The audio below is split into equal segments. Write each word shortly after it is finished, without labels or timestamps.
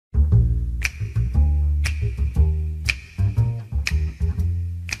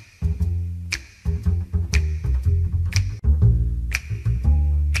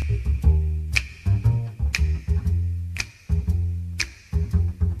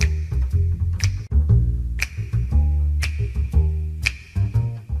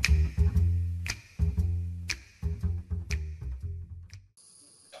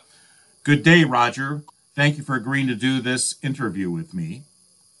Good day, Roger. Thank you for agreeing to do this interview with me.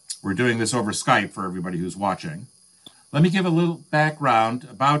 We're doing this over Skype for everybody who's watching. Let me give a little background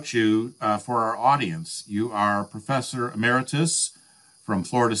about you for our audience. You are Professor Emeritus from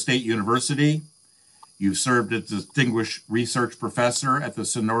Florida State University. You've served as Distinguished Research Professor at the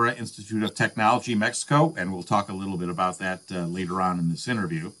Sonora Institute of Technology, Mexico, and we'll talk a little bit about that later on in this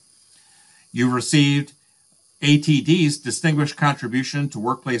interview. You received ATD's Distinguished Contribution to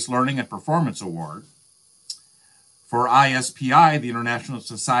Workplace Learning and Performance Award. For ISPI, the International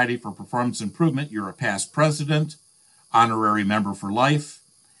Society for Performance Improvement, you're a past president, honorary member for life,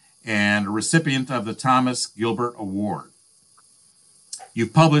 and a recipient of the Thomas Gilbert Award.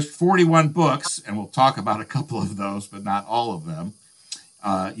 You've published 41 books, and we'll talk about a couple of those, but not all of them.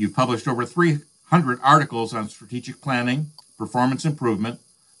 You've published over 300 articles on strategic planning, performance improvement,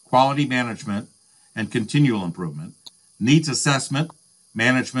 quality management, and continual improvement, needs assessment,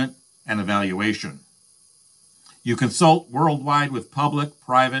 management, and evaluation. You consult worldwide with public,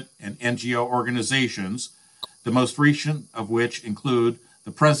 private, and NGO organizations, the most recent of which include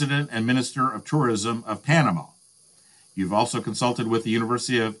the President and Minister of Tourism of Panama. You've also consulted with the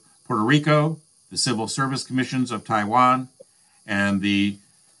University of Puerto Rico, the Civil Service Commissions of Taiwan, and the,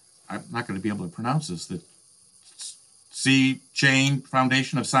 I'm not going to be able to pronounce this, the C-Chain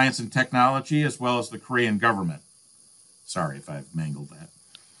Foundation of Science and Technology, as well as the Korean government. Sorry if I've mangled that.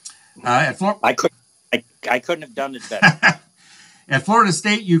 I couldn't have done it better. At Florida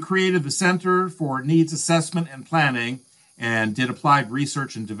State, you created the Center for Needs Assessment and Planning and did applied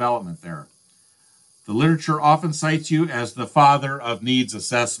research and development there. The literature often cites you as the father of needs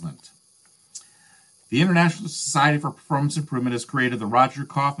assessment. The International Society for Performance Improvement has created the Roger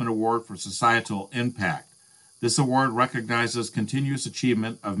Kaufman Award for Societal Impact. This award recognizes continuous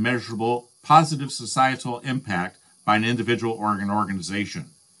achievement of measurable positive societal impact by an individual or an organization.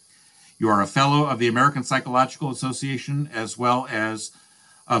 You are a fellow of the American Psychological Association as well as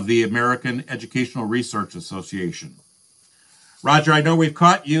of the American Educational Research Association. Roger, I know we've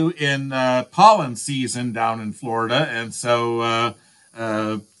caught you in pollen season down in Florida, and so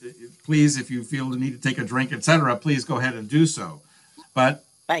please, if you feel the need to take a drink, etc., please go ahead and do so. But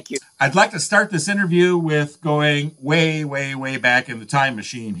thank you. I'd like to start this interview with going way, way, way back in the time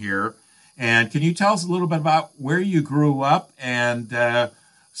machine here. And can you tell us a little bit about where you grew up and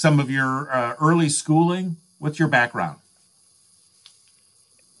some of your early schooling? What's your background?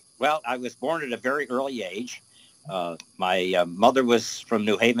 Well, I was born at a very early age. My mother was from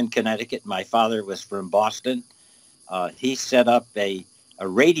New Haven, Connecticut. My father was from Boston. He set up a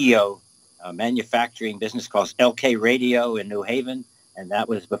radio manufacturing business called LK Radio in New Haven, and that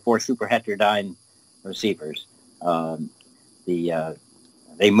was before super heterodyne receivers.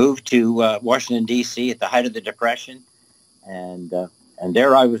 They moved to Washington, D.C. at the height of the Depression, and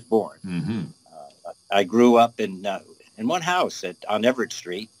there I was born. Mm-hmm. I grew up in one house on Everett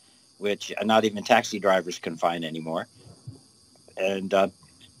Street, which not even taxi drivers can find anymore. And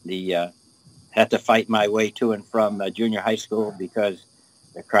had to fight my way to and from junior high school because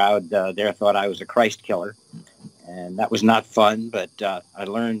the crowd there thought I was a Christ killer. And that was not fun, but I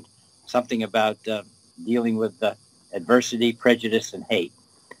learned something about dealing with adversity, prejudice, and hate.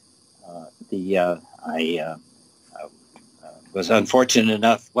 I was unfortunate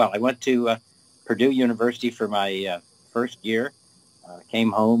enough. Well, I went to Purdue University for my first year.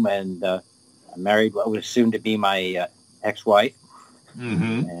 Came home and married what was soon to be my ex-wife,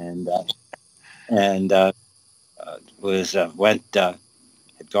 mm-hmm.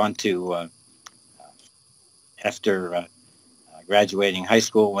 Had gone to after graduating high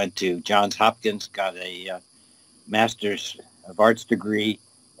school, went to Johns Hopkins, got a Master's of Arts degree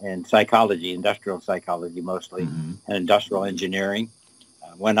in psychology, industrial psychology mostly, mm-hmm. and industrial engineering.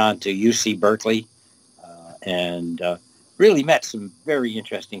 Went on to UC Berkeley and really met some very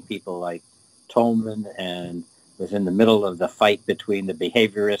interesting people like Tolman, and was in the middle of the fight between the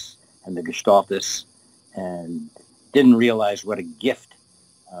behaviorists and the Gestaltists, and didn't realize what a gift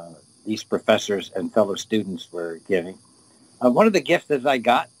these professors and fellow students were giving. One of the gifts that I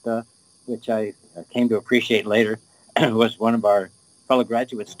got, which I came to appreciate later, was one of our fellow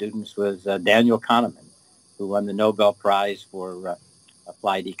graduate students was Daniel Kahneman, who won the Nobel Prize for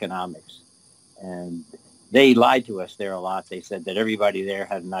applied economics. And they lied to us there a lot. They said that everybody there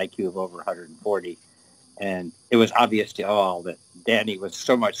had an IQ of over 140. And it was obvious to all that Danny was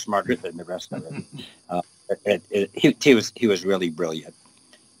so much smarter than the rest of us. He was really brilliant.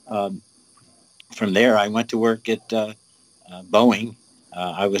 From there, I went to work at Boeing.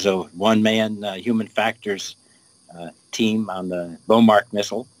 I was a one-man human factors team on the Beaumark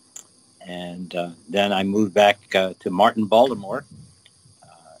missile. And then I moved back to Martin, Baltimore,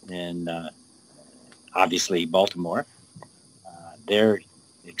 in obviously Baltimore. There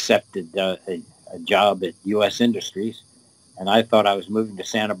accepted a job at U.S. Industries, and I thought I was moving to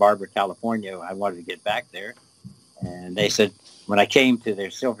Santa Barbara, California. I wanted to get back there, and they said when I came to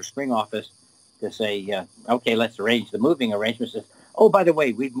their Silver Spring office to say, okay, let's arrange the moving arrangements. Says, oh, by the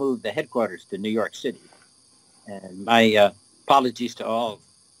way, we've moved the headquarters to New York City. And my apologies to all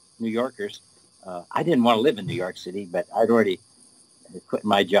New Yorkers. I didn't want to live in New York City, but I'd already quit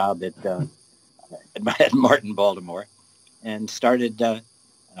my job at Martin, Baltimore, and started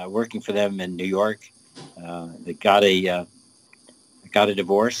working for them in New York. They got a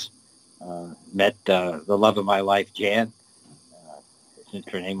divorce. Met the love of my life, Jan.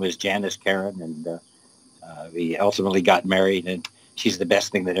 Her name was Janice Karen, and we ultimately got married. And she's the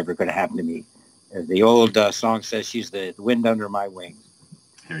best thing that ever could have happened to me. As the old song says, she's the wind under my wings.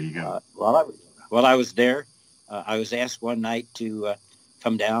 There you go. While I was there, I was asked one night to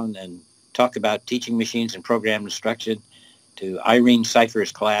come down and talk about teaching machines and program instruction to Irene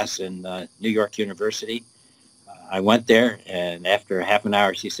Cypher's class in New York University. I went there, and after half an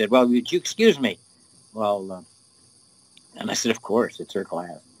hour, she said, well, would you excuse me? Well, and I said, of course, it's her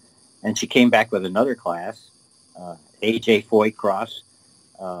class. And she came back with another class, A.J. Foy Cross,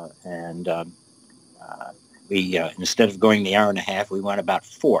 and we instead of going the hour and a half, we went about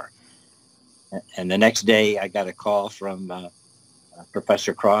 4. And the next day, I got a call from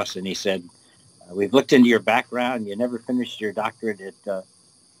Professor Cross, and he said, we've looked into your background. You never finished your doctorate at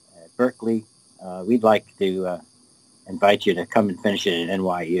Berkeley. We'd like to invite you to come and finish it at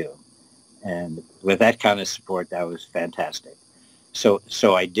NYU. And with that kind of support, that was fantastic. So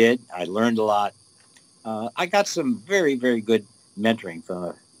I did. I learned a lot. I got some very, very good mentoring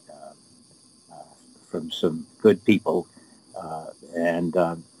from some good people, and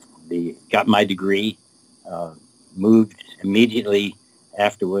got my degree. Moved immediately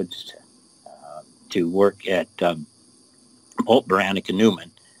afterwards to work at Bolt, Beranek and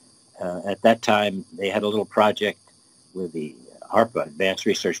Newman. At that time, they had a little project with the ARPA, Advanced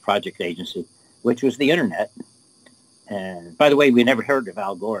Research Project Agency, which was the internet. And by the way, we never heard of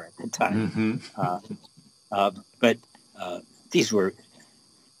Al Gore at the time. Mm-hmm. But these were,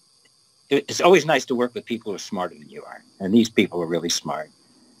 it's always nice to work with people who are smarter than you are. And these people were really smart.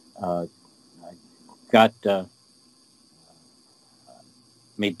 I got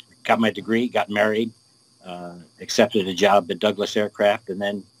my degree, got married, accepted a job at Douglas Aircraft, and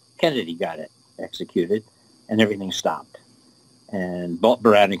then Kennedy got it executed, and everything stopped. And Bolt,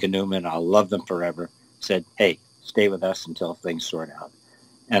 Beranek and Newman, I'll love them forever, said, hey, stay with us until things sort out.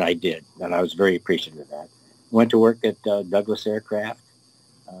 And I did, and I was very appreciative of that. Went to work at Douglas Aircraft,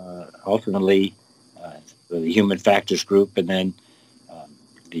 ultimately the Human Factors Group, and then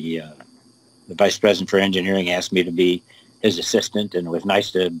the Vice President for Engineering asked me to be his assistant, and it was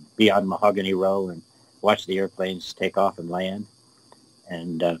nice to be on Mahogany Row and watch the airplanes take off and land.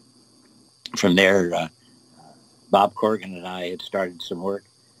 And from there, Bob Corrigan and I had started some work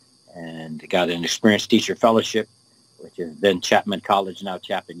and got an experienced teacher fellowship, which has been Chapman College, now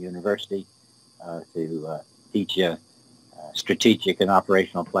Chapman University, to teach strategic and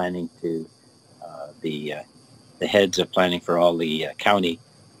operational planning to the heads of planning for all the county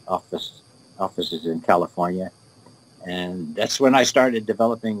offices in California. And that's when I started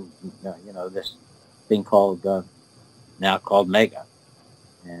developing, this thing called now called Mega.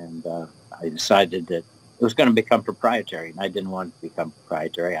 And I decided that it was going to become proprietary, and I didn't want it to become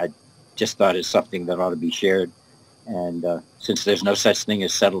proprietary. I just thought it's something that ought to be shared. And since there's no such thing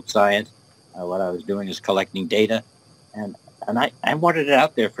as settled science, what I was doing is collecting data, and I wanted it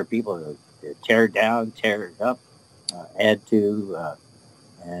out there for people to tear it down, tear it up, add to.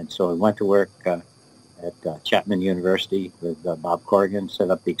 And so I went to work at Chapman University with Bob Corrigan, set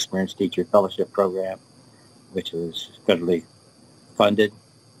up the Experienced Teacher Fellowship Program, which was federally funded.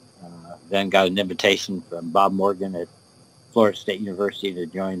 Then got an invitation from Bob Morgan at Florida State University to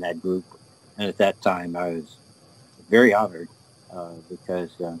join that group. And at that time, I was very honored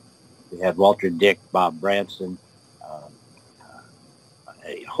because we had Walter Dick, Bob Branson,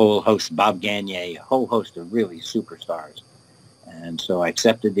 a whole host, Bob Gagne, a whole host of really superstars. And so I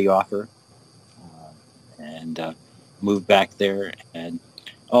accepted the offer and moved back there. And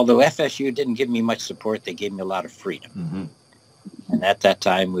although FSU didn't give me much support, they gave me a lot of freedom. Mm-hmm. And at that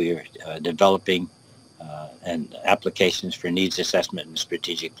time, we were developing and applications for needs assessment and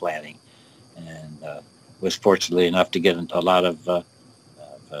strategic planning, and was fortunately enough to get a lot of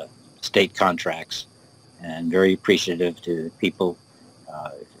state contracts, and very appreciative to people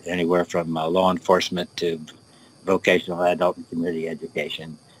anywhere from law enforcement to vocational adult and community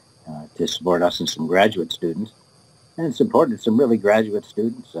education to support us and some graduate students. and supported some really graduate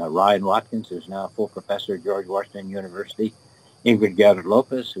students. Ryan Watkins, who's now a full professor at George Washington University. Ingrid Guerra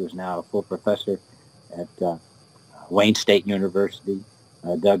Lopez, who is now a full professor at Wayne State University.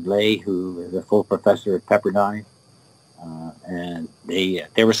 Doug Lay, who is a full professor at Pepperdine. And they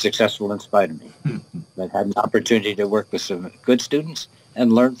were successful in spite of me. But had an opportunity to work with some good students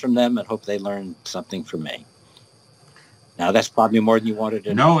and learn from them, and hope they learned something from me. Now, that's probably more than you wanted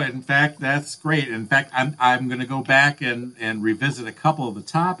to know. No, in fact, that's great. In fact, I'm going to go back and revisit a couple of the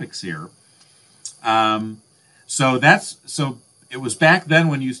topics here. So it was back then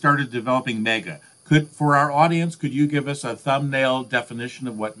when you started developing Mega. For our audience, could you give us a thumbnail definition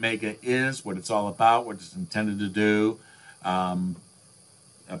of what Mega is, what it's all about, what it's intended to do?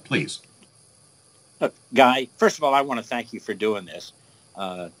 Please. Look, Guy, first of all, I want to thank you for doing this.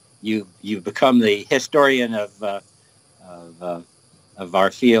 You've become the historian of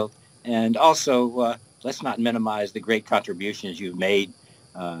our field, and also let's not minimize the great contributions you've made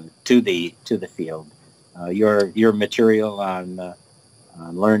to the field. Your material on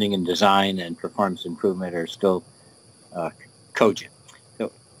learning and design and performance improvement are still cogent.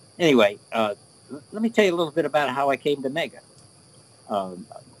 So anyway, let me tell you a little bit about how I came to Mega.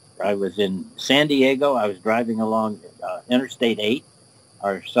 I was in San Diego. I was driving along Interstate 8.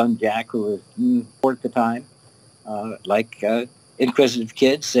 Our son Jack, who was 4 at the time, like inquisitive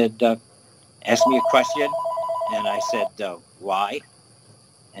kids, said, asked me a question, and I said, why?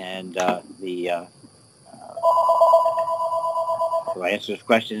 And so I answered his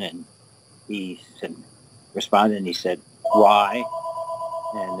question, and he responded, and he said, why?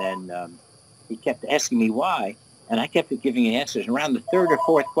 And then he kept asking me why, and I kept giving answers. And around the 3rd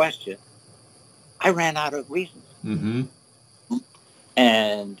or 4th question, I ran out of reasons. Mm-hmm.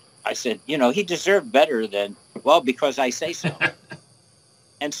 And I said, he deserved better than, well, because I say so.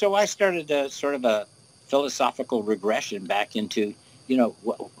 And so I started sort of a philosophical regression back into,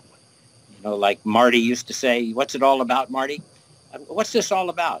 like Marty used to say, what's it all about, Marty? What's this all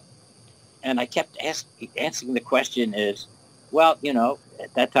about? And I kept answering the question is, well,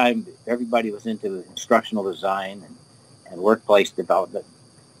 at that time, everybody was into instructional design and workplace development.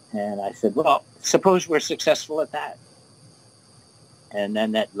 And I said, well, suppose we're successful at that. And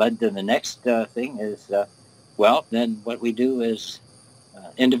then that led to the next thing is, then what we do is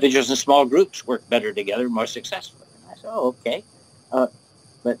individuals and small groups work better together, more successfully. And I said, oh, okay.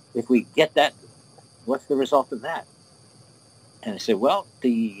 But if we get that, what's the result of that? And I said, well,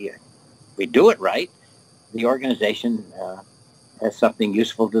 if we do it right, the organization has something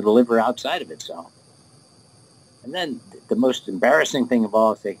useful to deliver outside of itself. And then the most embarrassing thing of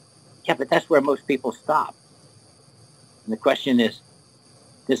all is say, yeah, but that's where most people stop. And the question is,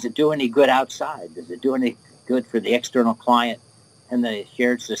 does it do any good outside? Does it do any good for the external client and the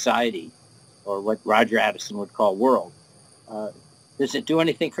shared society, or what Roger Addison would call world? Does it do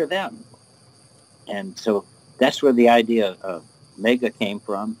anything for them? And so that's where the idea of Mega came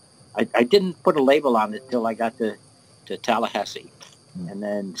from. I didn't put a label on it till I got to Tallahassee. And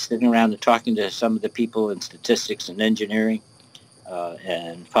then sitting around and talking to some of the people in statistics and engineering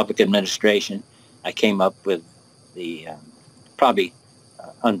and public administration, I came up with the probably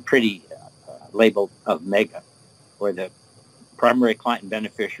unpretty label of Mega, where the primary client and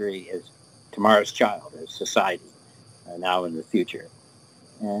beneficiary is tomorrow's child, is society, now and the future.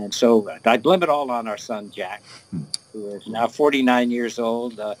 And so I blame it all on our son, Jack, who is now 49 years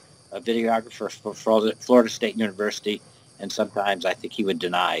old, a videographer for Florida State University, and sometimes I think he would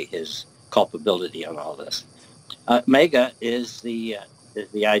deny his culpability on all this. Mega is the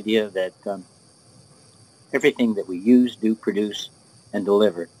idea that everything that we use, do, produce, and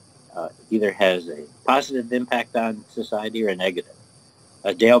deliver either has a positive impact on society or a negative.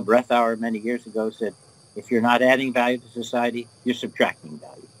 Dale Brethauer many years ago said, if you're not adding value to society, you're subtracting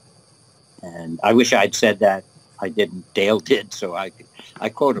value. And I wish I'd said that. I didn't. Dale did, so I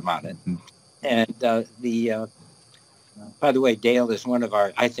quote him on it. And by the way, Dale is one of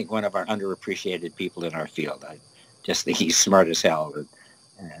our underappreciated people in our field. I just think he's smart as hell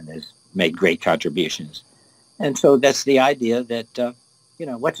and has made great contributions. And so that's the idea that,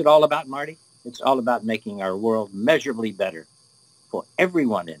 what's it all about, Marty? It's all about making our world measurably better for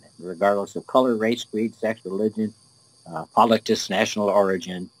everyone in it, regardless of color, race, creed, sex, religion, politics, national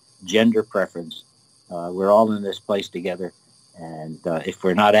origin, gender preference. We're all in this place together. And if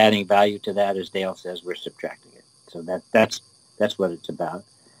we're not adding value to that, as Dale says, we're subtracting it. So that's what it's about.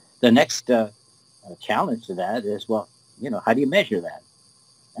 The next challenge to that is, how do you measure that?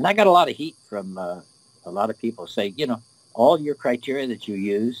 And I got a lot of heat from a lot of people say, all your criteria that you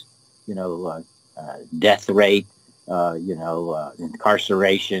use, death rate,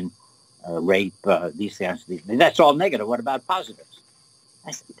 incarceration, rape, these things. That's all negative. What about positives?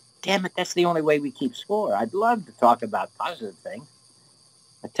 I said, damn it, that's the only way we keep score. I'd love to talk about positive things.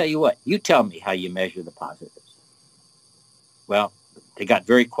 I tell you what, you tell me how you measure the positives. Well, they got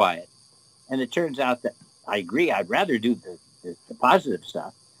very quiet. And it turns out that I agree. I'd rather do the positive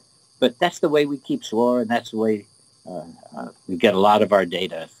stuff. But that's the way we keep score, and that's the way we get a lot of our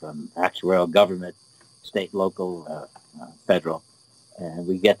data from actuarial government, state, local, federal. And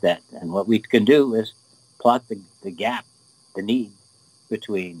we get that. And what we can do is plot the gap, the need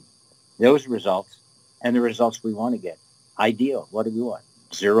between those results and the results we want to get. Ideal. What do we want?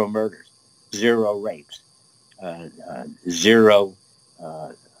 0 murders, 0 rapes, 0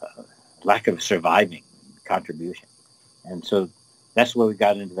 lack of surviving contribution. And so that's where we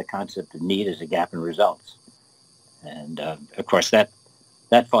got into the concept of need as a gap in results. And of course, that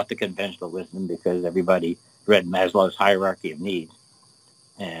fought the conventional wisdom because everybody read Maslow's hierarchy of needs.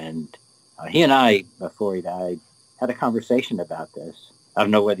 And he and I, before he died, had a conversation about this. I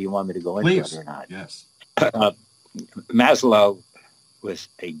don't know whether you want me to go into it or not. Yes. Maslow was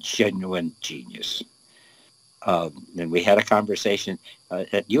a genuine genius. And we had a conversation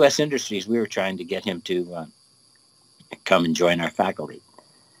at U.S. Industries. We were trying to get him to come and join our faculty.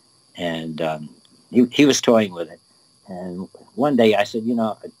 And he was toying with it. And one day I said,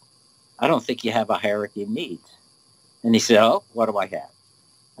 I don't think you have a hierarchy of needs. And he said, oh, what do I have?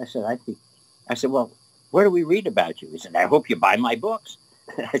 I said, well, where do we read about you? He said, I hope you buy my books.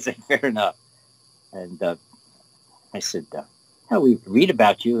 I said, fair enough. And I said, we read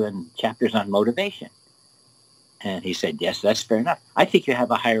about you in chapters on motivation. And he said, yes, that's fair enough. I think you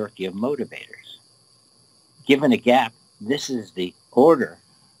have a hierarchy of motivators. Given a gap, this is the order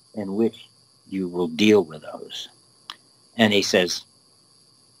in which you will deal with those. And he says,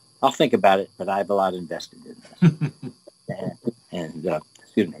 I'll think about it, but I have a lot invested in this. and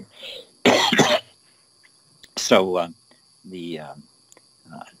excuse me. So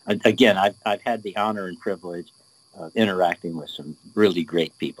again, I've had the honor and privilege of interacting with some really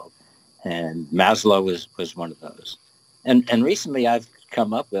great people. And Maslow was one of those. And recently I've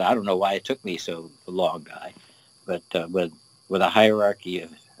come up with, I don't know why it took me so long, Guy, but with a hierarchy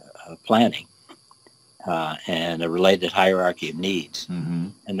of planning and a related hierarchy of needs. Mm-hmm.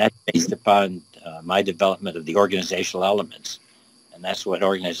 And that's based upon my development of the organizational elements. And that's what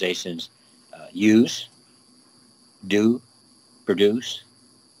organizations use, do, produce,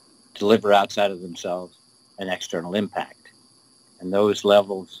 deliver outside of themselves, and external impact. And those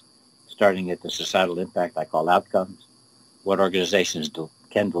levels, starting at the societal impact, I call outcomes. What organizations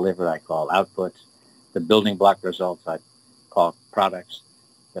can deliver, I call outputs. The building block results, I call products.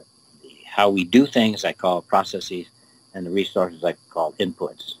 How we do things, I call processes. And the resources, I call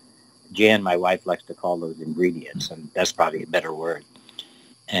inputs. Jan, my wife, likes to call those ingredients, and that's probably a better word.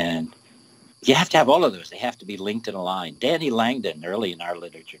 And you have to have all of those. They have to be linked and aligned. Danny Langdon, early in our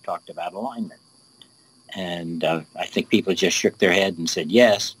literature, talked about alignment. And I think people just shook their head and said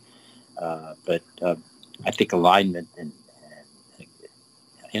yes. But I think alignment and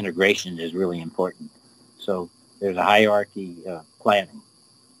integration is really important. So there's a hierarchy of planning,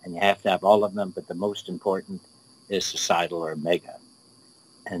 and you have to have all of them, but the most important is societal or mega.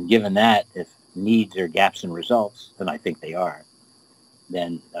 And given that, if needs are gaps in results, and I think they are,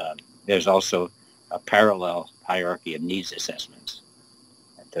 then there's also a parallel hierarchy of needs assessments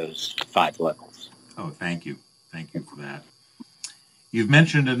at those 5 levels. Oh, thank you. Thank you for that. You've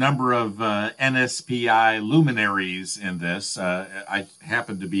mentioned a number of NSPI luminaries in this. I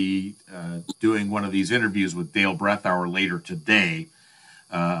happen to be doing one of these interviews with Dale Brethauer later today.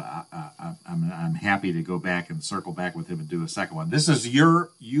 I'm happy to go back and circle back with him and do a second one. This is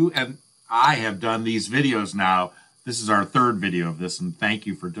you and I have done these videos now. This is our 3rd video of this, and thank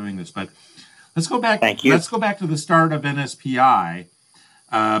you for doing this. But let's go back. Thank you. Let's go back to the start of NSPI.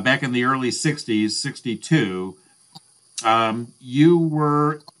 Back in the early 60s, 62, you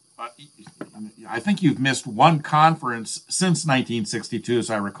were, I think you've missed one conference since 1962, as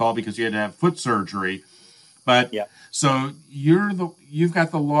I recall, because you had to have foot surgery. But yeah. So you've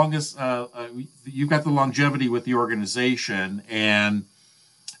got the longest, you've got the longevity with the organization. And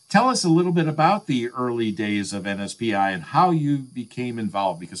tell us a little bit about the early days of NSPI and how you became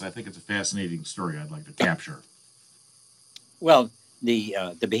involved, because I think it's a fascinating story I'd like to capture. Well, the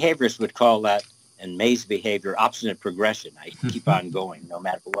behaviorists would call that, and May's behavior, obstinate progression. I keep on going no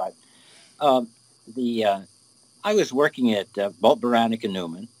matter what. I was working at Bolt, Beranek and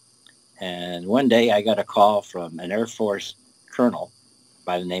Newman, and one day I got a call from an Air Force colonel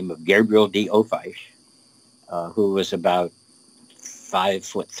by the name of Gabriel D. Ofeisch, who was about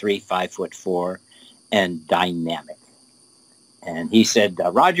 5'3", 5'4", and dynamic. And he said,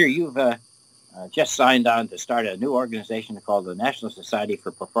 Roger, you've just signed on to start a new organization called the National Society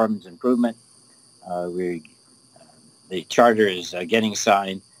for Performance Improvement. The charter is getting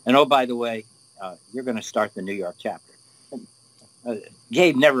signed. And oh, by the way, you're going to start the New York chapter.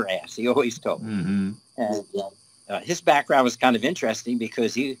 Gabe never asked. He always told. Mm-hmm. And his background was kind of interesting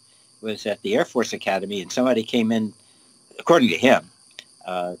because he was at the Air Force Academy, and somebody came in, according to him,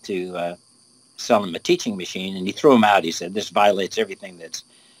 to sell him a teaching machine, and he threw him out. He said, this violates everything that's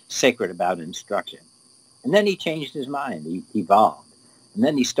sacred about instruction. And then he changed his mind. He evolved. And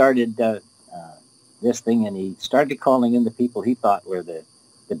then he started this thing, and he started calling in the people he thought were the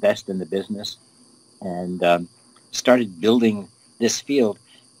best in the business, and started building this field.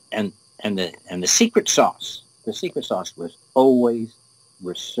 And the secret sauce was always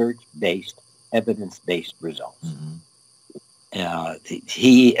research-based, evidence-based results. Mm-hmm.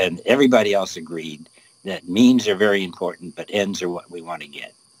 He and everybody else agreed that means are very important, but ends are what we want to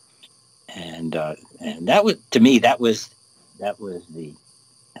get. And that was, to me, that was the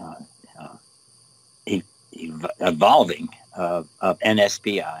evolving of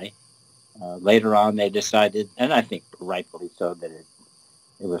NSPI. Later on, they decided, and I think rightfully so, that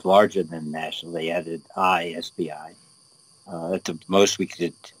it was larger than national. They added ISPI. At the most, we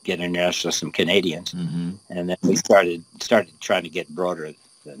could get international, some Canadians, mm-hmm. and then we started trying to get broader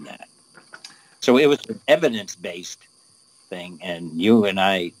than that. So it was an evidence-based thing, and you and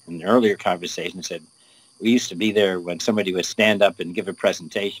I, in the earlier conversation, said we used to be there when somebody would stand up and give a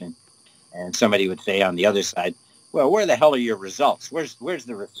presentation, and somebody would say on the other side, well, where the hell are your results? Where's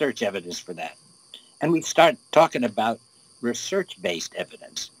the research evidence for that? And we'd start talking about research-based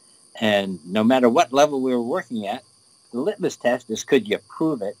evidence. And no matter what level we were working at, the litmus test is, could you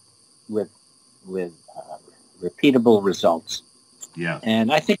prove it with repeatable results? Yeah. And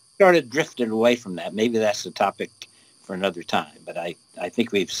I think we started drifting away from that. Maybe that's a topic for another time, but I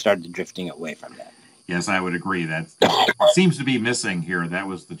think we've started drifting away from that. Yes, I would agree. That seems to be missing here. That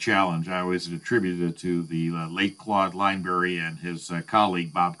was the challenge. I always attributed it to the late Claude Lineberry and his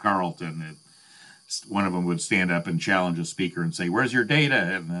colleague, Bob Carlton. One of them would stand up and challenge a speaker and say, where's your data?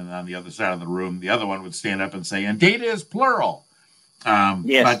 And then on the other side of the room, the other one would stand up and say, and data is plural.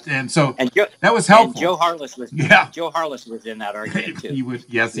 Yes. That was helpful. And Joe Harless was in that argument too.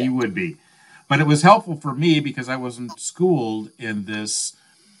 He would be. But it was helpful for me because I wasn't schooled in this.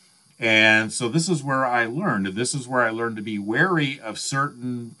 And so this is where I learned. This is where I learned to be wary of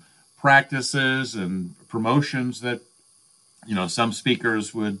certain practices and promotions that, some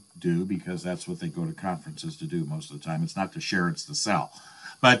speakers would do because that's what they go to conferences to do most of the time. It's not to share, it's to sell.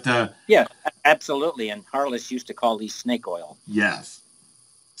 But yeah, absolutely. And Harless used to call these snake oil. Yes.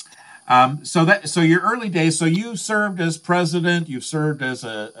 So your early days, so you served as president, you've served as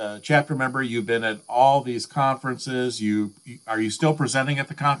a chapter member, you've been at all these conferences. Are you still presenting at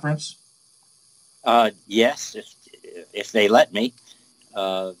the conference? Yes, if they let me.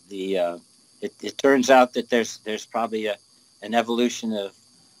 It turns out that there's probably an evolution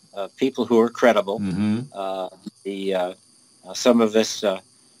of people who are credible. Mm-hmm. Some of us,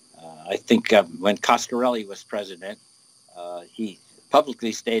 I think, when Coscarelli was president, he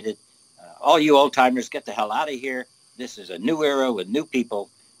publicly stated, all you old timers, get the hell out of here. This is a new era with new people,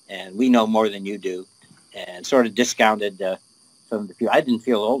 and we know more than you do, and sort of discounted some of the people. I didn't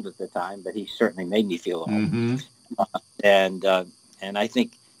feel old at the time, but he certainly made me feel old. Mm-hmm. And I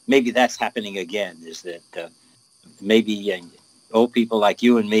think maybe that's happening again, is that maybe old people like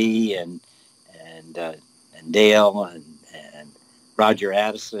you and me and Dale and Roger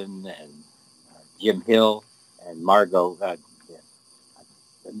Addison and Jim Hill and Margot,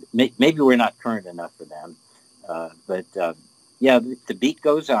 maybe we're not current enough for them. But the beat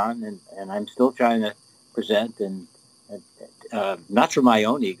goes on, and I'm still trying to present, and not for my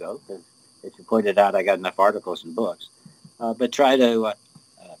own ego, because as you pointed out, I got enough articles and books, but try to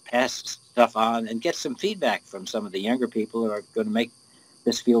pass stuff on and get some feedback from some of the younger people who are going to make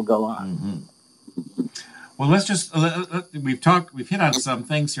this field go on. Mm-hmm. Well, let's just, we've hit on some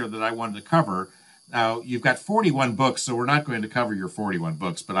things here that I wanted to cover. Now, you've got 41 books, so we're not going to cover your 41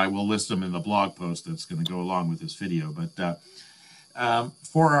 books, but I will list them in the blog post that's going to go along with this video. But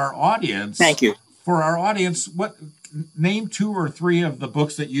for our audience, thank you. For our audience, name 2 or 3 of the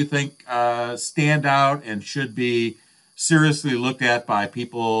books that you think stand out and should be seriously looked at by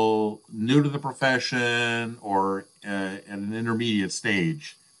people new to the profession or at an intermediate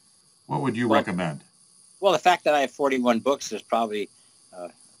stage. What would you recommend? Well, the fact that I have 41 books is probably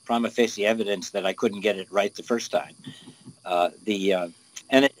prima facie evidence that I couldn't get it right the first time.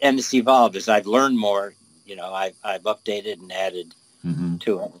 And it's evolved as I've learned more. I've updated and added mm-hmm.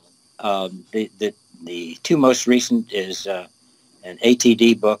 to it. The 2 most recent is an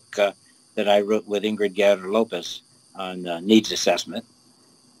ATD book that I wrote with Ingrid Guerra-Lopez on needs assessment.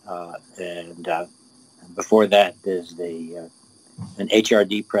 And before that, there's an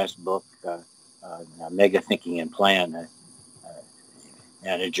HRD Press book, Mega Thinking and Plan,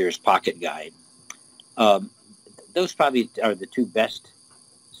 Manager's Pocket Guide. Those probably are the two best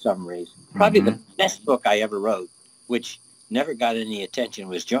summaries. Probably the best book I ever wrote, which never got any attention,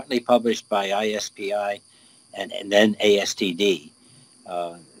 was jointly published by ISPI and then ASTD,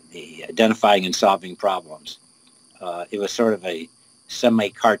 the Identifying and Solving Problems. It was sort of a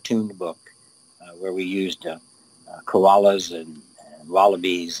semi-cartoon book where we used koalas and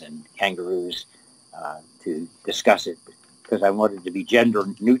wallabies and kangaroos to discuss it, because I wanted to be gender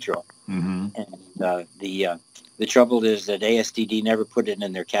neutral. And the trouble is that ASTD never put it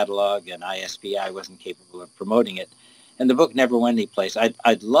in their catalog, and ISPI wasn't capable of promoting it, and the book never went anyplace.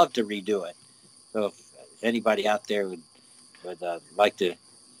 I'd love to redo it. So if anybody out there would like to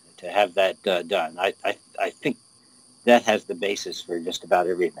have that done, I think that has the basis for just about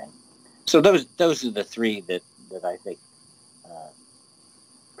everything. So those are the three that I think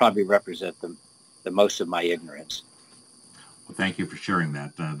probably represent the most of my ignorance. Well, thank you for sharing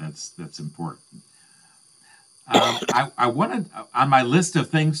that. That's important. I wanted, on my list of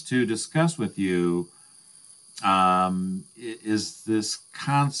things to discuss with you, is this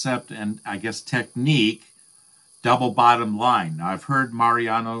concept and I guess technique, double bottom line. Now, I've heard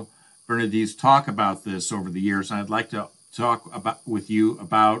Mariano Bernardes talk about this over the years, and I'd like to talk with you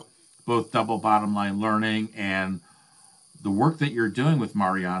about both double bottom line learning and the work that you're doing with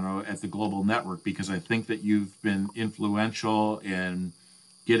Mariano at the Global Network, because I think that you've been influential in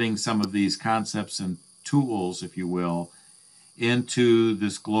getting some of these concepts and tools, if you will, into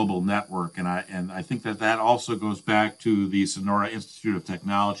this global network. And I think that also goes back to the Sonora Institute of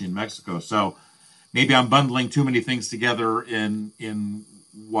Technology in Mexico. So maybe I'm bundling too many things together in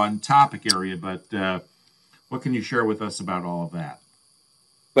one topic area, but what can you share with us about all of that?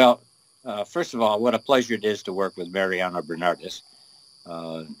 Well, first of all, what a pleasure it is to work with Mariano Bernardes.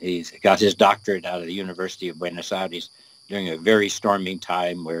 He's got his doctorate out of the University of Buenos Aires during a very storming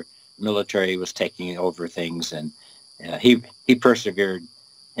time where military was taking over things, and he persevered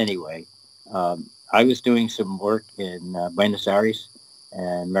anyway. I was doing some work in Buenos Aires,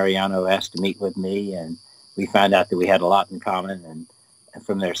 and Mariano asked to meet with me, and we found out that we had a lot in common, and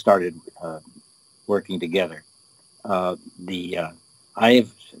from there started working together.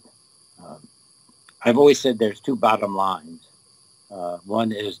 I've always said there's two bottom lines.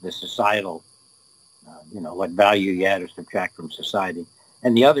 One is the societal, what value you add or subtract from society.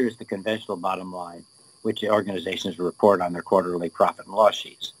 And the other is the conventional bottom line, which organizations report on their quarterly profit and loss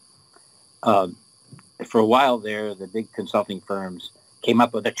sheets. For a while there, the big consulting firms came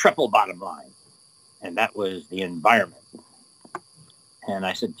up with a triple bottom line, and that was the environment. And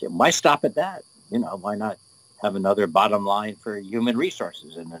I said, why stop at that? Why not have another bottom line for human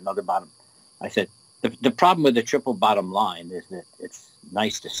resources and another bottom? I said, the problem with the triple bottom line is that it's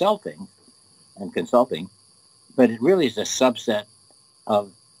nice to sell things and consulting, but it really is a subset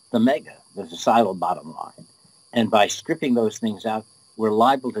of the societal bottom line. And by stripping those things out, we're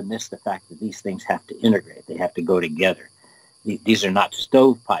liable to miss the fact that these things have to integrate. They have to go together. These are not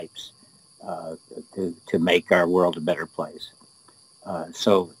stovepipes to make our world a better place.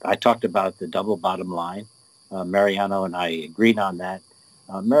 So I talked about the double bottom line. Mariano and I agreed on that.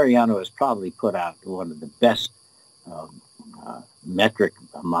 Mariano has probably put out one of the best metric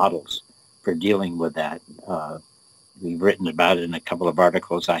models for dealing with that. We've written about it in a couple of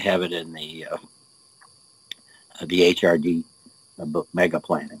articles. I have it in the HRD book, Mega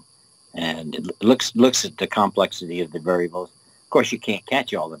Planning. And it looks at the complexity of the variables. Of course, you can't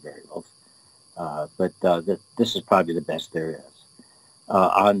catch all the variables, but this is probably the best there is.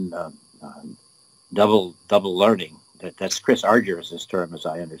 On double learning, that's Chris Argyris' term, as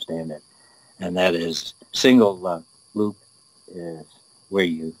I understand it, and that is single loop is where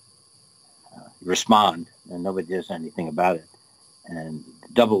you respond and nobody does anything about it, and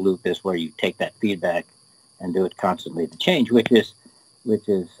double loop is where you take that feedback and do it constantly to change, which is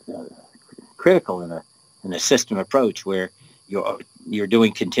critical in a system approach where you're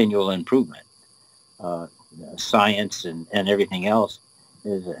doing continual improvement. Science and everything else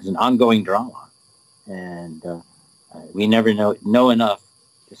is an ongoing drama, and we never know enough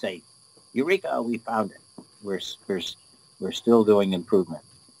to say, "Eureka, we found it." We're still doing improvement,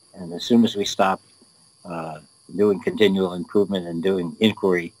 and as soon as we stop doing continual improvement and doing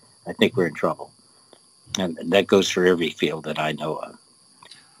inquiry, I think we're in trouble, and that goes for every field that I know of.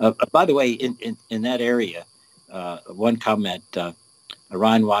 By the way, in that area, one comment: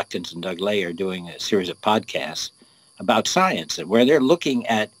 Ryan Watkins and Doug Lay are doing a series of podcasts about science, and where they're looking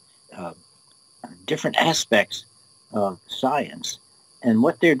at different aspects of science. And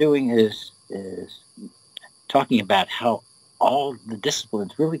what they're doing is talking about how all the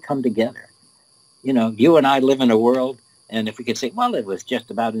disciplines really come together. You know, you and I live in a world, and if we could say, well, it was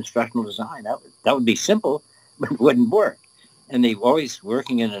just about instructional design, that would be simple, but it wouldn't work. And they're always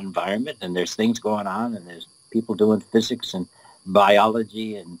working in an environment, and there's things going on, and there's people doing physics and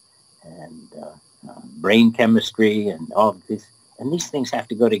biology and brain chemistry and all of these, and these things have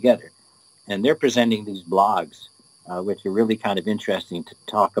to go together. And they're presenting these blogs, which are really kind of interesting to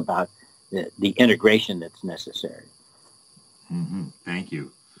talk about the integration that's necessary. Mm-hmm. Thank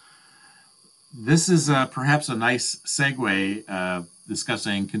you. This is perhaps a nice segue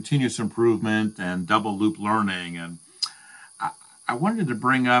discussing continuous improvement and double loop learning. And I wanted to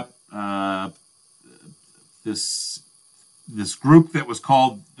bring up this group that was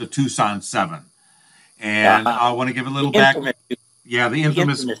called the Tucson Seven. And I want to give a little back. Yeah, the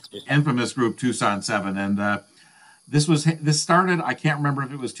infamous group Tucson Seven. And this started, I can't remember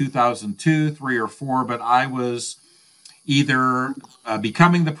if it was 2002, 3, or 4, but I was either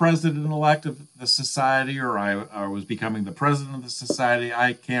becoming the president-elect of the society, or I was becoming the president of the society.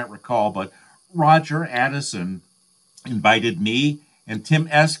 I can't recall, but Roger Addison invited me and Tim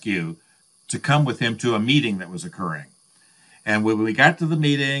Eskew to come with him to a meeting that was occurring. And when we got to the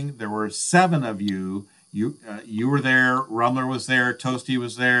meeting, there were 7 of you. You were there, Rumler was there, Toasty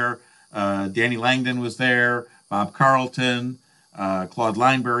was there, Danny Langdon was there, Bob Carlton, Claude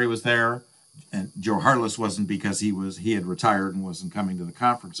Lineberry was there. And Joe Harless wasn't, because he had retired and wasn't coming to the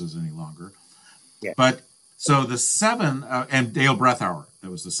conferences any longer. Yeah. But so the 7 and Dale Brethauer, that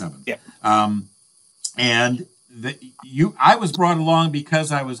was the 7. Yeah. And I was brought along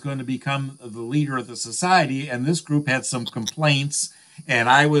because I was going to become the leader of the society, and this group had some complaints, and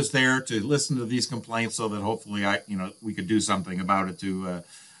I was there to listen to these complaints so that hopefully we could do something about it to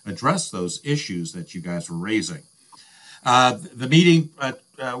address those issues that you guys were raising. The meeting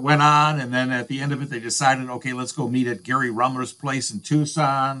went on, and then at the end of it, they decided, okay, let's go meet at Gary Rumler's place in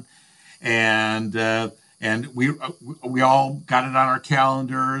Tucson, and we all got it on our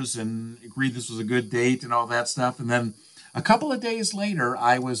calendars and agreed this was a good date and all that stuff. And then a couple of days later,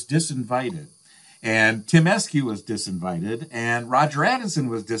 I was disinvited, and Tim Eskew was disinvited, and Roger Addison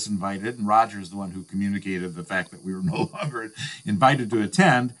was disinvited, and Roger is the one who communicated the fact that we were no longer invited to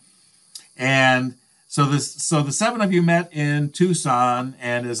attend, and So the 7 of you met in Tucson,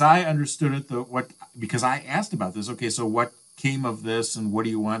 and as I understood it, because I asked about this, okay, so what came of this, and what do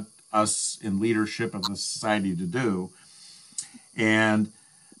you want us in leadership of the society to do? And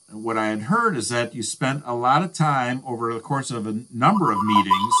what I had heard is that you spent a lot of time over the course of a number of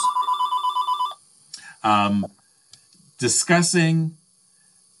meetings discussing.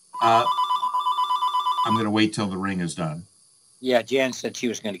 I'm going to wait till the ring is done. Yeah, Jan said she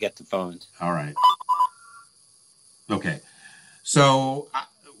was going to get the phones. All right. Okay, so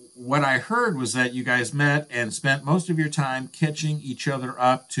what I heard was that you guys met and spent most of your time catching each other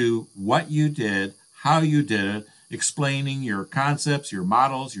up to what you did, how you did it, explaining your concepts, your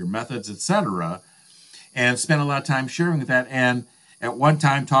models, your methods, etc., and spent a lot of time sharing with that. And at one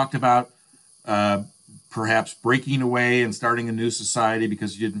time talked about perhaps breaking away and starting a new society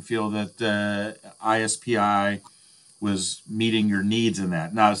because you didn't feel that ISPI was meeting your needs in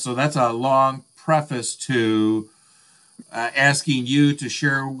that. Now, so that's a long preface to asking you to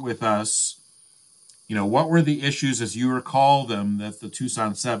share with us, what were the issues, as you recall them, that the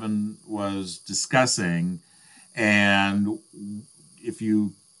Tucson 7 was discussing, and if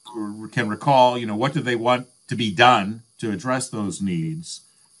you can recall, what did they want to be done to address those needs?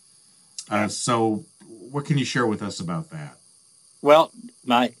 So what can you share with us about that? Well,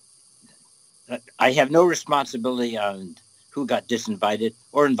 I have no responsibility on who got disinvited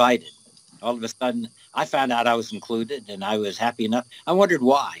or invited. All of a sudden, I found out I was included, and I was happy enough. I wondered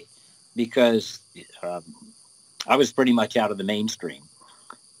why, because I was pretty much out of the mainstream.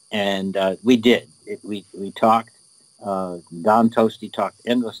 And we did. We talked. Don Toasty talked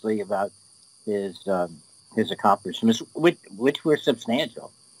endlessly about his accomplishments, which were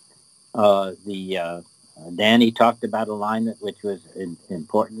substantial. Danny talked about alignment, which was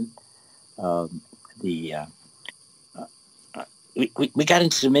important. We got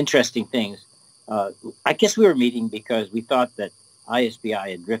into some interesting things. I guess we were meeting because we thought that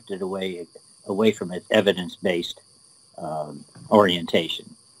ISBI had drifted away from its evidence-based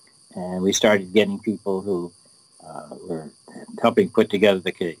orientation. And we started getting people who were helping put together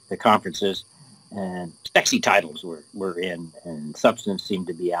the conferences, and sexy titles were in, and substance seemed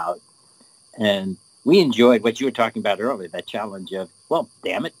to be out. And we enjoyed what you were talking about earlier, that challenge of, well,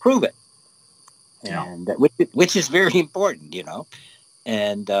 damn it, prove it. and which is very important,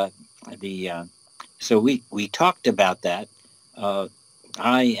 And so we talked about that.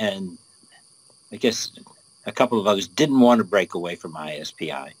 I and I guess a couple of others didn't want to break away from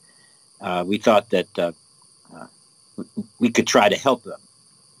ISPI. We thought that we could try to help them,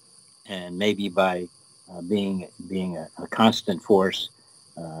 and maybe by being a constant force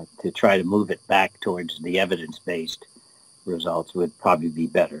to try to move it back towards the evidence-based results would probably be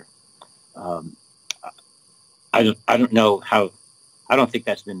better. I don't know how. I don't think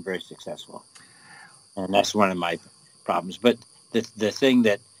that's been very successful, and that's one of my problems. But the thing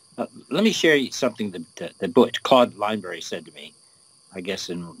that let me share something that Claude Lineberry said to me, I guess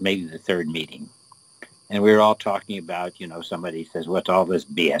in maybe the third meeting, and we were all talking about, somebody says, "What's all this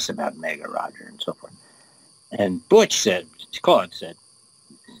BS about Mega, Roger?" and so forth. And Claude said,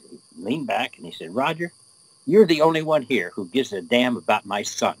 leaned back and he said, "Roger, you're the only one here who gives a damn about my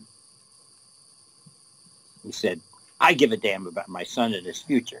son." He said, "I give a damn about my son and his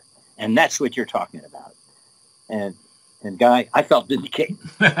future. And that's what you're talking about." And Guy, I felt vindicated.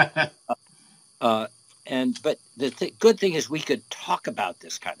 But the good thing is we could talk about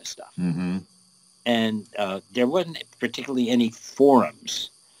this kind of stuff. Mm-hmm. And there wasn't particularly any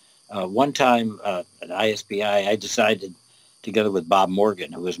forums. One time at ISPI, I decided, together with Bob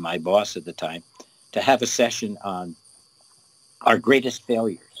Morgan, who was my boss at the time, to have a session on our greatest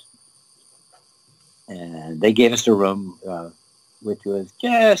failures. And they gave us a room, which was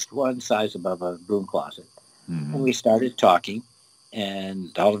just one size above a broom closet. Mm-hmm. And we started talking,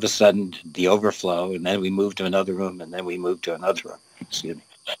 and all of a sudden, the overflow, and then we moved to another room, and then we moved to another room. Excuse me.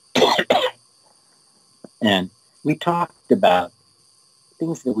 And we talked about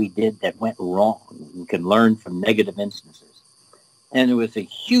things that we did that went wrong. We can learn from negative instances. And it was a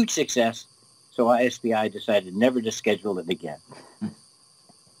huge success, so ISPI decided never to schedule it again.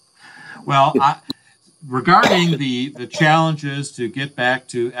 Well, regarding the challenges to get back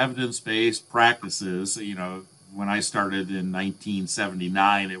to evidence-based practices, when I started in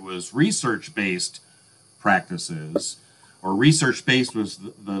 1979, it was research-based practices, or research-based was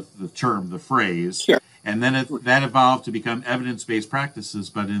the term, the phrase. Sure. And then that evolved to become evidence-based practices.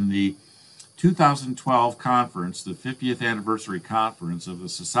 But in the 2012 conference, the 50th anniversary conference of the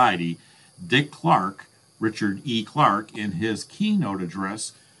Society, Richard E. Clark, in his keynote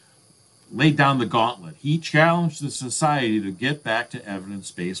address, laid down the gauntlet. He challenged the Society to get back to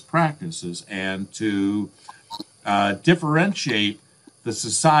evidence-based practices and to differentiate the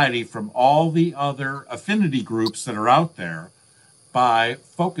Society from all the other affinity groups that are out there by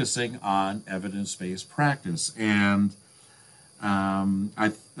focusing on evidence-based practice. And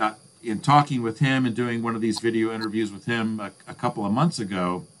in talking with him and doing one of these video interviews with him a couple of months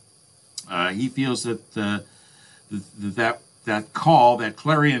ago, he feels that that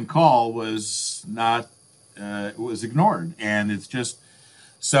clarion call was not was ignored, and it's just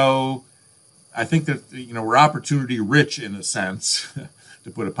so. I think that we're opportunity rich in a sense,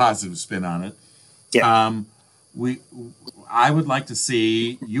 to put a positive spin on it. Yeah. I would like to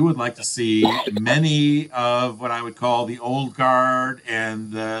see, you would like to see many of what I would call the old guard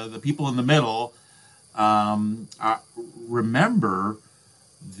and the people in the middle remember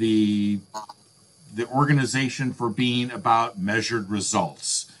the organization for being about measured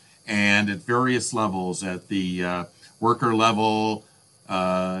results, and at various levels, at the worker level,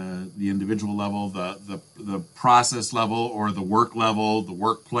 the individual level, the process level, or the work level, the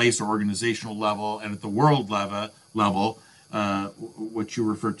workplace or organizational level, and at the world level, what you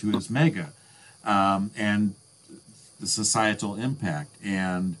refer to as mega, and the societal impact.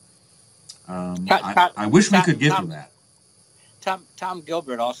 And I wish we could get to that. Tom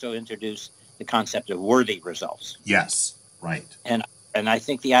Gilbert also introduced the concept of worthy results. Yes, right. And I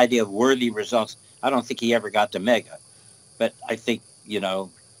think the idea of worthy results, I don't think he ever got to mega, but I think,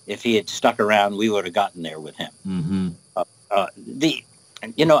 if he had stuck around, we would have gotten there with him. Mm-hmm.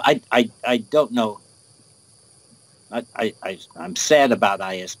 I don't know. I'm sad about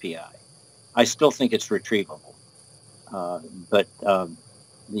ISPI. I still think it's retrievable. But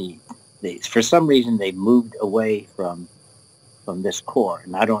for some reason, they moved away from this core.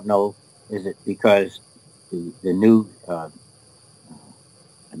 And I don't know, is it because the new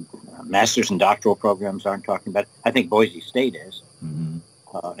master's and doctoral programs aren't talking about it? I think Boise State is. Mm-hmm.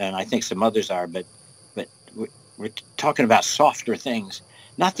 And I think some others are, but we're talking about softer things.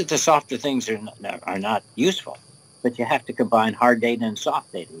 Not that the softer things are not useful, but you have to combine hard data and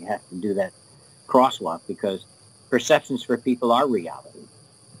soft data. You have to do that crosswalk, because perceptions for people are reality.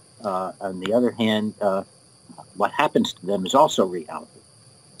 On the other hand, what happens to them is also reality.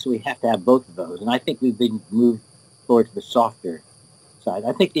 So we have to have both of those. And I think we've been moved towards the softer side.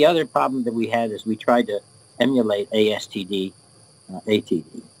 I think the other problem that we had is we tried to emulate ASTD,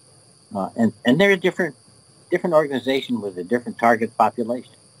 ATD, and they're a different organization with a different target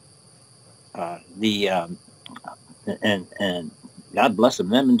population. And God bless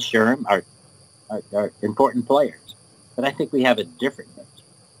them and Sherm are important players, but I think we have a different niche,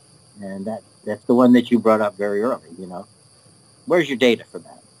 and that's the one that you brought up very early. Where's your data for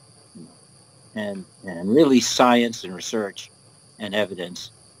that? And really science and research and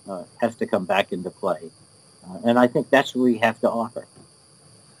evidence has to come back into play, and I think that's what we have to offer.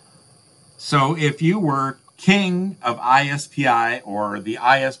 So if you were king of ISPI or the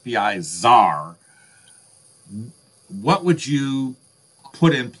ISPI czar, what would you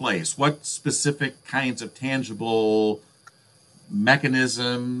put in place? What specific kinds of tangible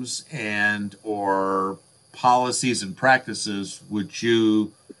mechanisms and or policies and practices would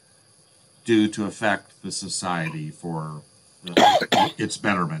you do to affect the society for its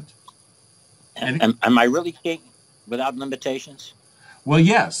betterment? Am I really king without limitations? Well,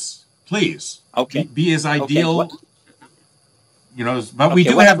 yes, please. Okay. Be as ideal. Okay. But we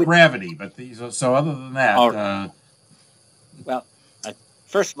do have gravity. But so other than that, well,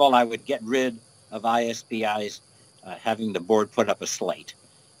 first of all, I would get rid of ISPI's having the board put up a slate.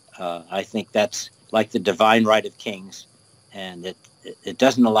 I think that's like the divine right of kings, and it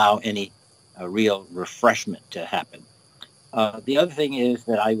doesn't allow any real refreshment to happen. The other thing is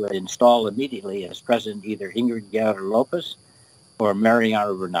that I would install immediately as president either Ingrid Guerra Lopez or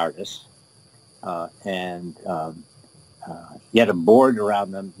Mariano Bernardis, and get a board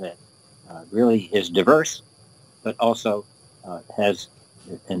around them that really is diverse, but also has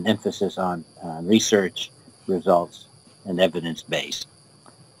an emphasis on research results and evidence-based,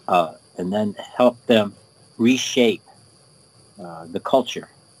 and then help them reshape the culture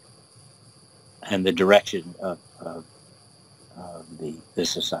and the direction of the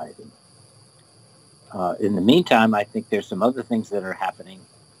society. In the meantime, I think there's some other things that are happening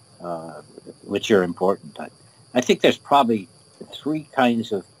which are important. I think there's probably three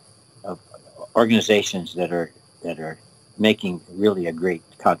kinds of organizations that are making really a great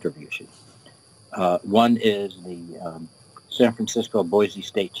contribution. One is the San Francisco Boise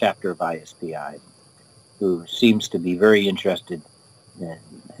State chapter of ISPI, who seems to be very interested in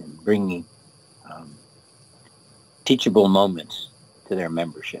bringing teachable moments to their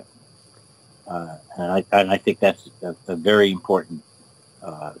membership. And I think that's a very important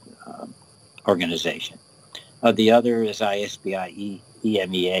organization. The other is ISPI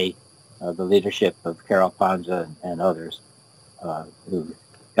EMEA, the leadership of Carol Panza and others who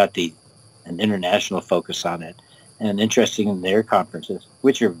got an international focus on it. And interesting in their conferences,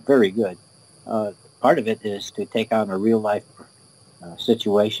 which are very good, part of it is to take on a real-life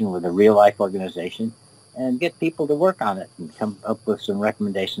situation with a real-life organization and get people to work on it and come up with some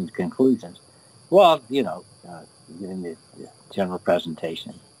recommendations, conclusions, while, giving the general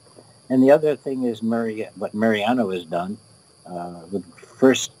presentation. And the other thing is what Mariano has done with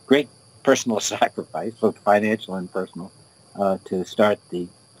first great personal sacrifice, both financial and personal, to start the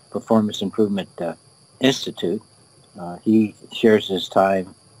Performance Improvement Institute. He shares his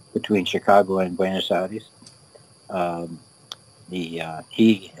time between Chicago and Buenos Aires. He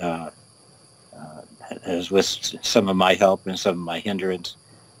has, with some of my help and some of my hindrance,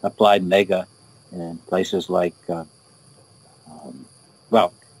 applied MEGA in places like,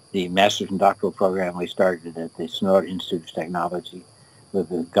 the Master's and Doctoral program we started at the Sonora Institute of Technology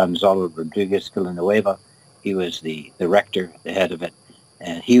with Gonzalo Rodriguez Villanueva. He was the rector, the head of it,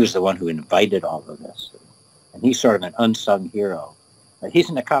 and he was the one who invited all of this. And he's sort of an unsung hero. He's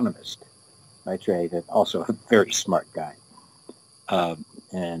an economist by trade, and also a very smart guy,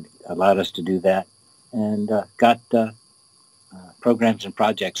 and allowed us to do that, and got programs and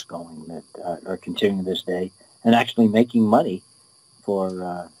projects going that are continuing this day and actually making money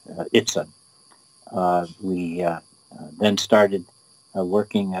for ITSA. We then started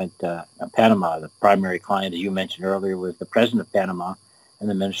working at Panama. The primary client, as you mentioned earlier, was the president of Panama and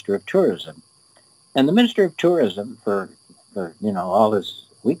the Minister of Tourism. And the Minister of Tourism, for all his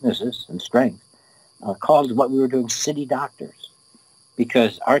weaknesses and strengths, called what we were doing city doctors,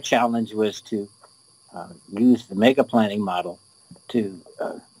 because our challenge was to use the mega planning model to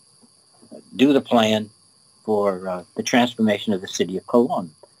do the plan for the transformation of the city of Colón.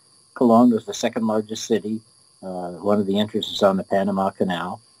 Colón was the second largest city, one of the entrances on the Panama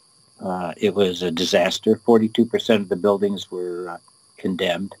Canal. It was a disaster. 42% of the buildings were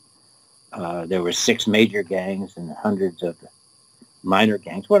condemned. There were 6 major gangs and hundreds of minor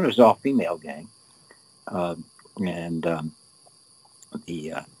gangs. One was all-female gang.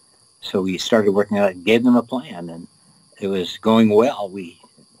 So we started working on it, gave them a plan, it was going well. We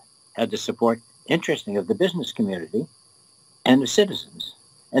had the support, interesting, of the business community and the citizens.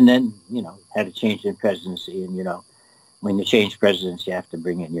 And then, had a change in presidency. And, when you change presidents, you have to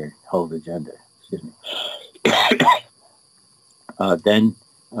bring in your whole agenda. Excuse me. Then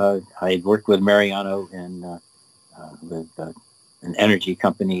I worked with Mariano and with an energy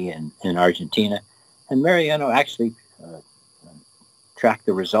company in Argentina. And Mariano actually tracked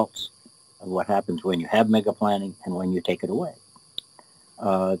the results of what happens when you have mega planning and when you take it away.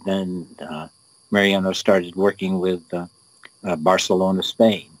 Then Mariano started working with Barcelona,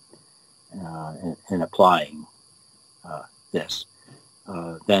 Spain, in applying this.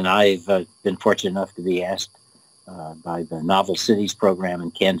 Then I've been fortunate enough to be asked by the Novel Cities program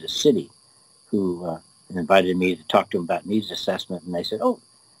in Kansas City, who invited me to talk to them about needs assessment. And they said, "Oh,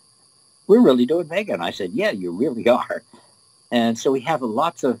 we're really doing mega." And I said, "Yeah, you really are." And so we have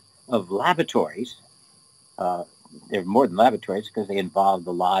lots of laboratories. They're more than laboratories because they involve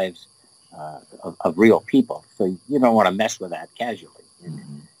the lives of real people. So you don't want to mess with that casually.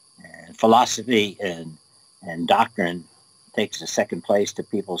 Mm-hmm. And philosophy and doctrine takes a second place to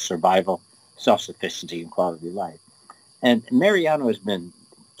people's survival, self-sufficiency, and quality of life. And Mariano has been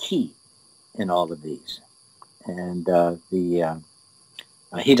key in all of these. And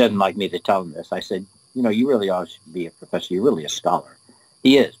he doesn't like me to tell him this. I said, you really ought to be a professor. You're really a scholar.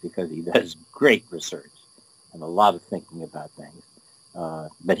 He is, because he does great research and a lot of thinking about things.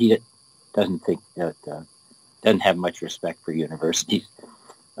 But he doesn't think that, doesn't have much respect for universities.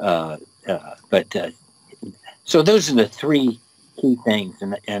 So those are the three key things.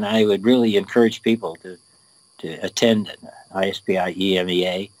 And I would really encourage people to attend ISPI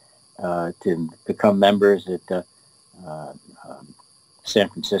EMEA, to become members at San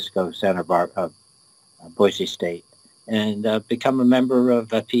Francisco, Santa Barbara, Boise State, and become a member of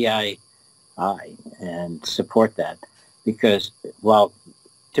PII and support that. Because while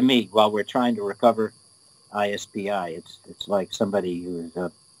we're trying to recover ISPI, it's like somebody who's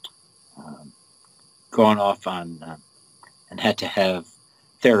gone off on and had to have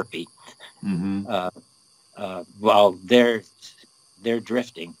therapy. Mm-hmm. While they're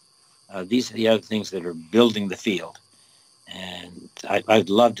drifting, these are the other things that are building the field. And I'd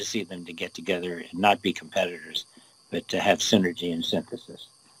love to see them to get together and not be competitors, but to have synergy and synthesis.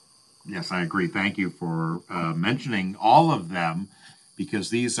 Yes, I agree. Thank you for mentioning all of them, because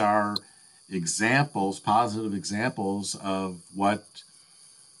these are examples, positive examples of what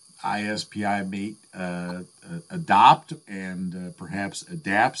ISPI may adopt and perhaps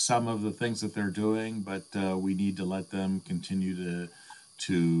adapt some of the things that they're doing, but we need to let them continue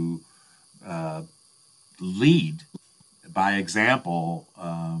to lead by example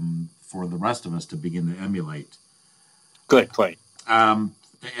for the rest of us to begin to emulate. Good point.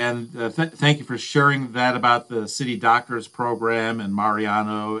 Thank you for sharing that about the City Doctors Program and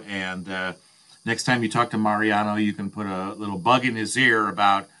Mariano. And next time you talk to Mariano, you can put a little bug in his ear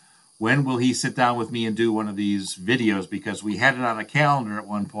about when will he sit down with me and do one of these videos, because we had it on a calendar at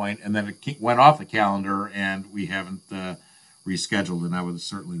one point and then it went off the calendar and we haven't rescheduled. And I would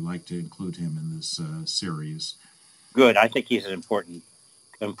certainly like to include him in this series. Good. I think he's an important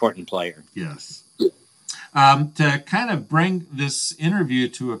player. Yes. To kind of bring this interview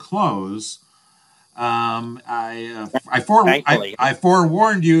to a close, I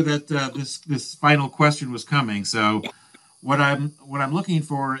forewarned you that this final question was coming. So what I'm looking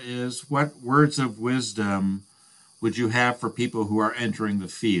for is, what words of wisdom would you have for people who are entering the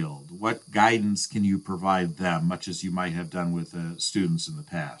field? What guidance can you provide them, much as you might have done with students in the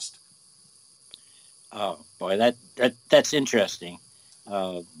past? Oh boy, that's interesting.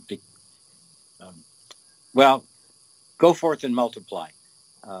 Well, go forth and multiply.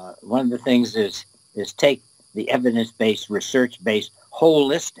 One of the things is take the evidence-based, research-based,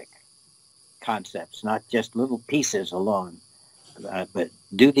 holistic concepts, not just little pieces alone, but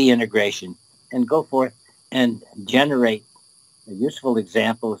do the integration and go forth and generate useful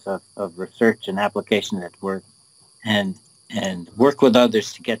examples of research and application that work, and work with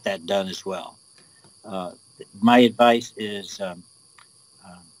others to get that done as well. My advice is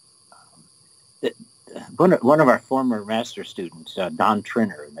that one of our former master students, Don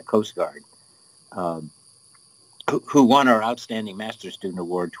Trinner in the Coast Guard, who won our Outstanding Master Student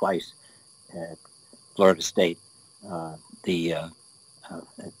Award twice at Florida State. The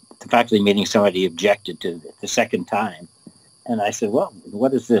faculty meeting, somebody objected to the second time. And I said, well,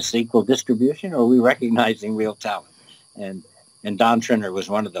 what is this, equal distribution, or are we recognizing real talent? And Don Trinner was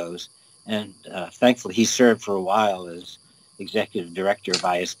one of those. And thankfully, he served for a while as executive director of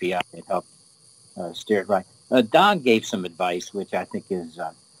ISPI and helped steer it right. Don gave some advice, which I think is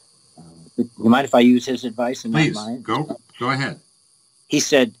You mind if I use his advice and Please, not mine? go ahead. He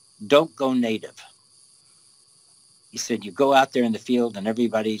said, don't go native. He said, you go out there in the field and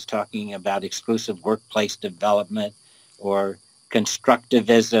everybody's talking about exclusive workplace development or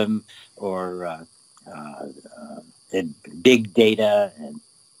constructivism or big data. And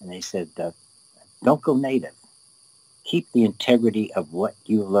they said, don't go native. Keep the integrity of what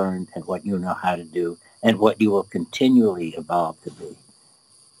you learned and what you know how to do and what you will continually evolve to be.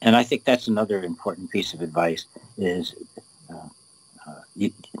 And I think that's another important piece of advice is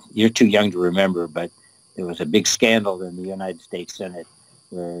you're too young to remember, but there was a big scandal in the United States Senate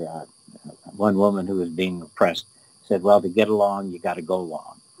where one woman who was being oppressed said, well, to get along, you got to go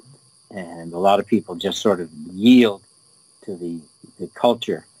along. And a lot of people just sort of yield to the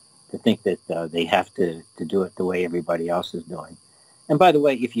culture to think that they have to do it the way everybody else is doing. And by the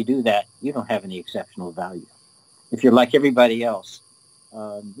way, if you do that, you don't have any exceptional value. If you're like everybody else,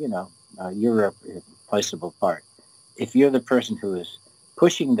 you're a replaceable part. If you're the person who is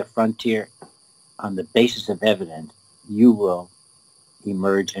pushing the frontier on the basis of evidence, you will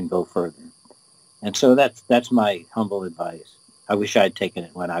emerge and go further. And so that's my humble advice. I wish I'd taken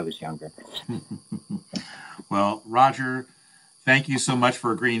it when I was younger. Well, Roger, thank you so much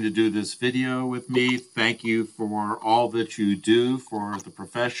for agreeing to do this video with me. Thank you for all that you do for the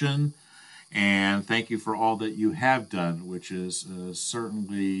profession. And thank you for all that you have done, which is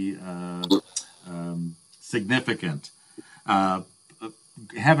certainly significant.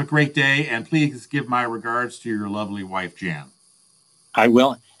 Have a great day, and please give my regards to your lovely wife, Jan. I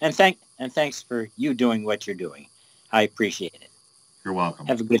will. And thanks for you doing what you're doing. I appreciate it. You're welcome.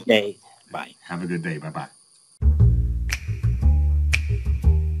 Have a good day. Bye. Have a good day. Bye-bye.